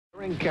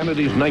During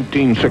Kennedy's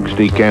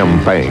 1960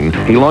 campaign,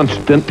 he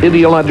launched an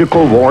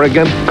ideological war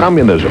against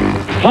communism.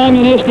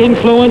 Communist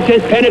influence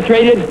has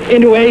penetrated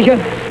into Asia.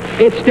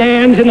 It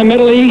stands in the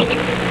Middle East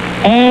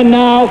and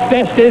now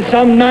festers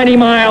some 90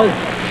 miles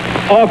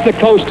off the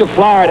coast of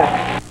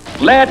Florida.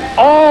 Let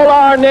all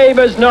our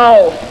neighbors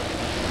know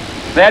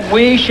that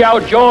we shall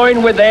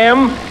join with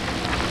them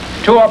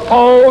to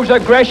oppose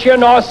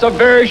aggression or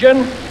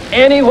subversion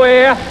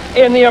anywhere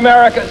in the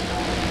Americas.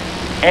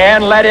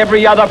 And let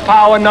every other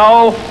power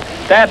know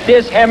that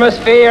this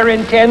hemisphere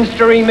intends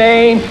to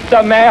remain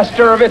the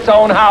master of its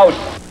own house.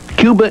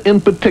 Cuba in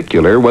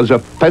particular was a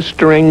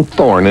festering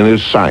thorn in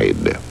his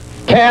side.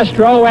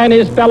 Castro and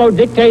his fellow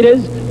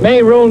dictators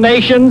may rule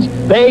nations,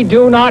 they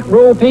do not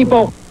rule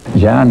people.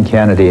 John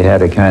Kennedy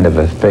had a kind of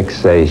a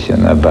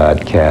fixation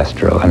about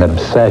Castro, an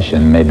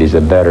obsession maybe is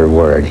a better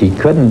word. He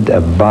couldn't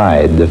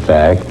abide the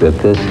fact that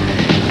this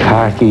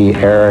cocky,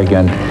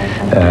 arrogant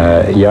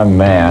young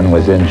man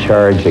was in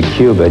charge of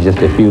Cuba just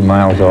a few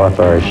miles off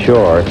our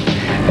shore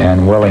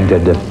and willing to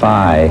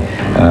defy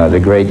the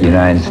great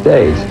United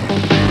States.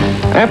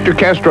 After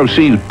Castro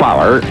seized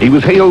power, he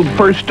was hailed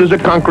first as a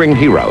conquering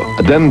hero,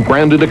 then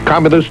branded a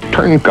communist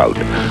turncoat.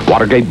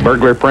 Watergate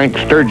burglar Frank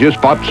Sturgis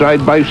fought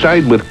side by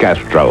side with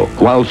Castro,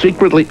 while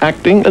secretly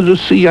acting as a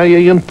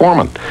CIA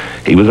informant.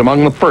 He was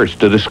among the first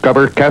to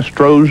discover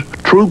Castro's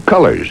true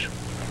colors.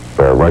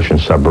 A Russian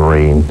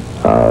submarine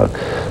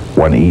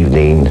one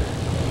evening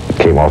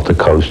came off the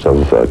coast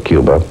of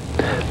Cuba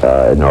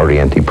in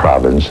Oriente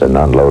province and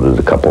unloaded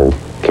a couple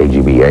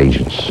KGB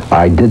agents.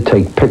 I did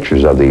take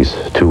pictures of these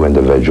two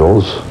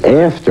individuals.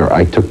 After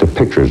I took the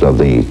pictures of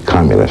the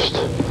communists,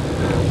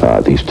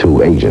 these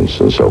two agents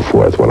and so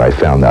forth, when I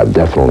found out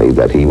definitely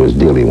that he was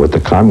dealing with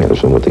the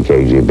communists and with the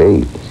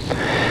KGB.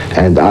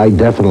 And I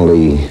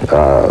definitely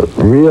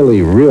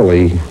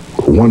really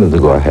wanted to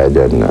go ahead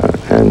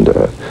and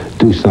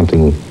do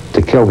something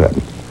to kill him.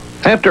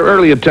 After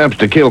early attempts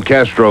to kill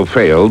Castro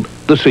failed,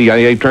 the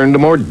CIA turned to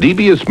more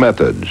devious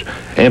methods.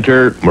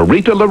 Enter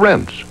Marita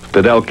Lorenz,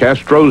 Fidel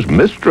Castro's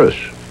mistress.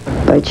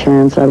 By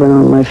chance, I went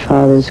on my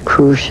father's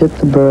cruise ship,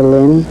 the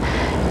Berlin.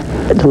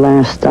 The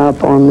last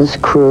stop on this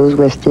cruise,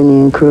 West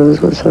Indian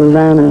cruise, was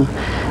Havana.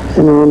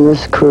 And on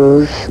this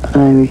cruise,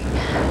 I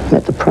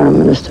met the Prime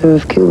Minister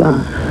of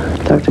Cuba,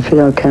 Dr.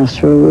 Fidel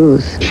Castro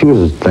Ruz. She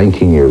was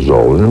 19 years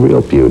old and a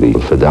real beauty.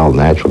 Fidel,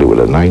 naturally, with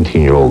a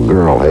 19-year-old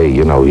girl, hey,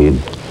 you know, he'd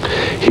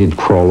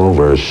crawl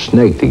over a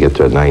snake to get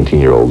to a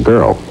 19-year-old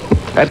girl.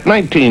 At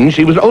 19,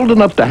 she was old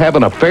enough to have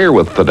an affair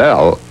with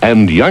Fidel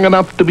and young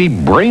enough to be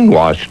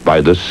brainwashed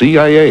by the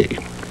CIA.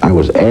 I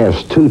was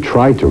asked to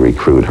try to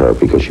recruit her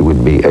because she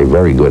would be a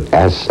very good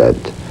asset,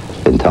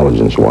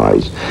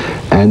 intelligence-wise.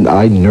 And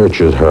I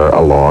nurtured her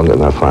along,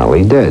 and I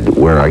finally did,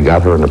 where I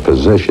got her in a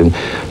position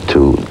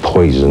to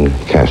poison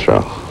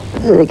Castro.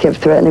 They kept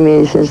threatening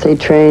me since they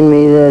trained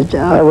me that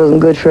I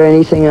wasn't good for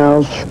anything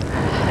else,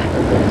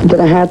 that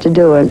I had to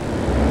do it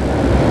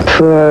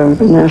for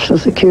national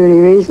security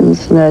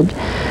reasons, that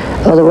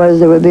otherwise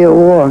there would be a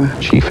war.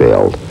 She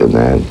failed in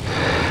that.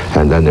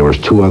 And then there was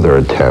two other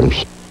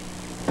attempts.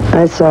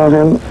 I saw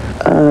him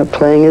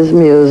playing his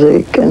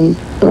music and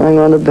lying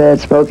on the bed,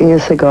 smoking a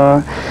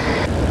cigar.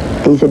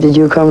 He said, "Did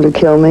you come to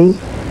kill me?"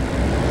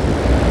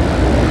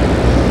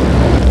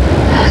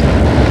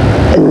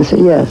 And I said,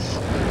 "Yes."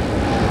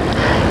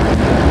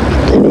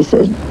 And he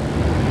said,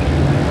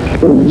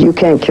 "You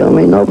can't kill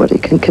me. Nobody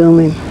can kill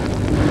me."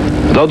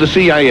 Though the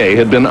CIA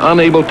had been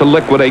unable to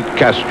liquidate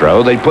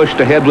Castro, they pushed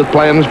ahead with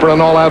plans for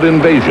an all-out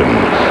invasion.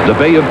 The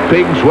Bay of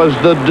Pigs was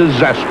the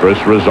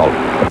disastrous result.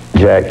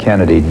 Jack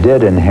Kennedy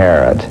did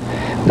inherit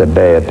the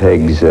Bay of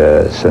Pigs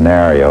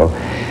scenario.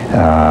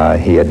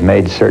 He had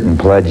made certain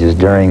pledges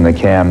during the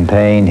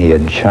campaign. He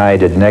had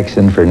chided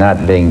Nixon for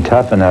not being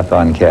tough enough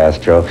on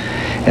Castro,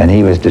 and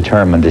he was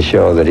determined to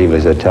show that he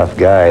was a tough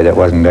guy that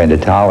wasn't going to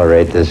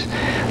tolerate this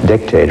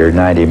dictator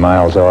 90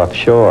 miles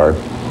offshore.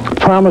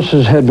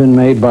 Promises had been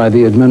made by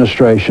the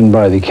administration,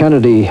 by the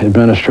Kennedy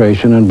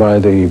administration, and by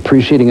the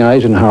preceding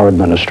Eisenhower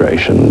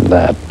administration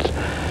that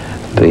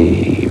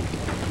the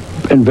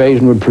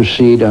invasion would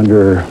proceed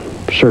under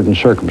certain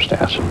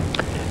circumstances.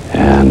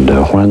 And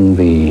when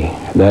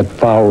that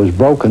vow was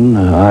broken,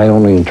 I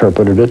only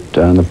interpreted it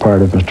on the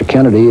part of Mr.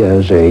 Kennedy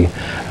as a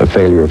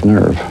failure of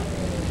nerve.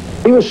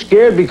 He was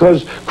scared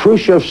because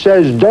Khrushchev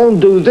says, "Don't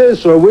do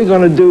this or we're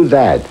going to do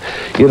that."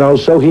 You know,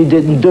 so he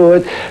didn't do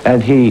it,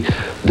 and he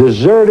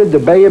deserted the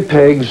Bay of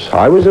Pigs.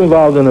 I was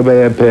involved in the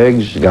Bay of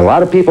Pigs. A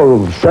lot of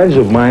people, friends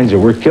of mine, that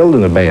were killed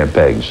in the Bay of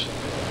Pigs.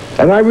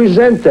 And I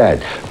resent that.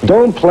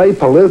 Don't play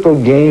political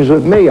games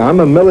with me. I'm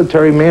a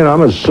military man.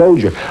 I'm a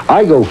soldier.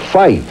 I go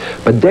fight.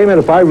 But damn it,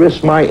 if I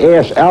risk my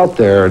ass out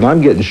there and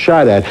I'm getting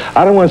shot at,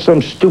 I don't want some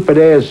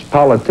stupid-ass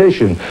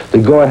politician to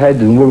go ahead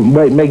and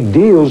make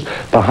deals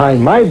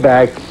behind my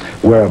back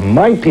where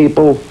my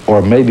people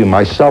or maybe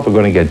myself are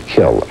going to get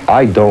killed.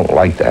 I don't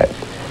like that.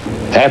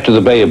 After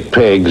the Bay of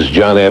Pigs,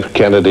 John F.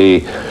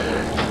 Kennedy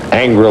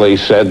angrily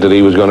said that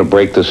he was going to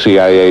break the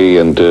CIA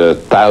into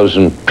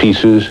 1,000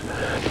 pieces.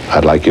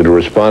 I'd like you to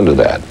respond to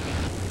that.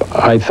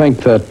 I think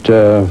that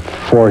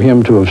for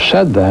him to have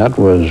said that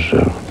was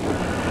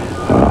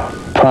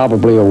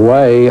probably a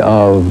way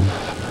of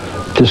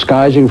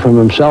disguising from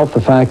himself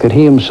the fact that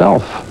he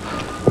himself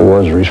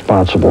was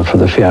responsible for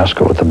the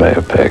fiasco at the Bay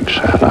of Pigs.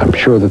 And I'm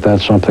sure that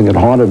that's something that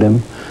haunted him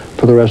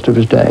for the rest of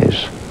his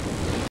days.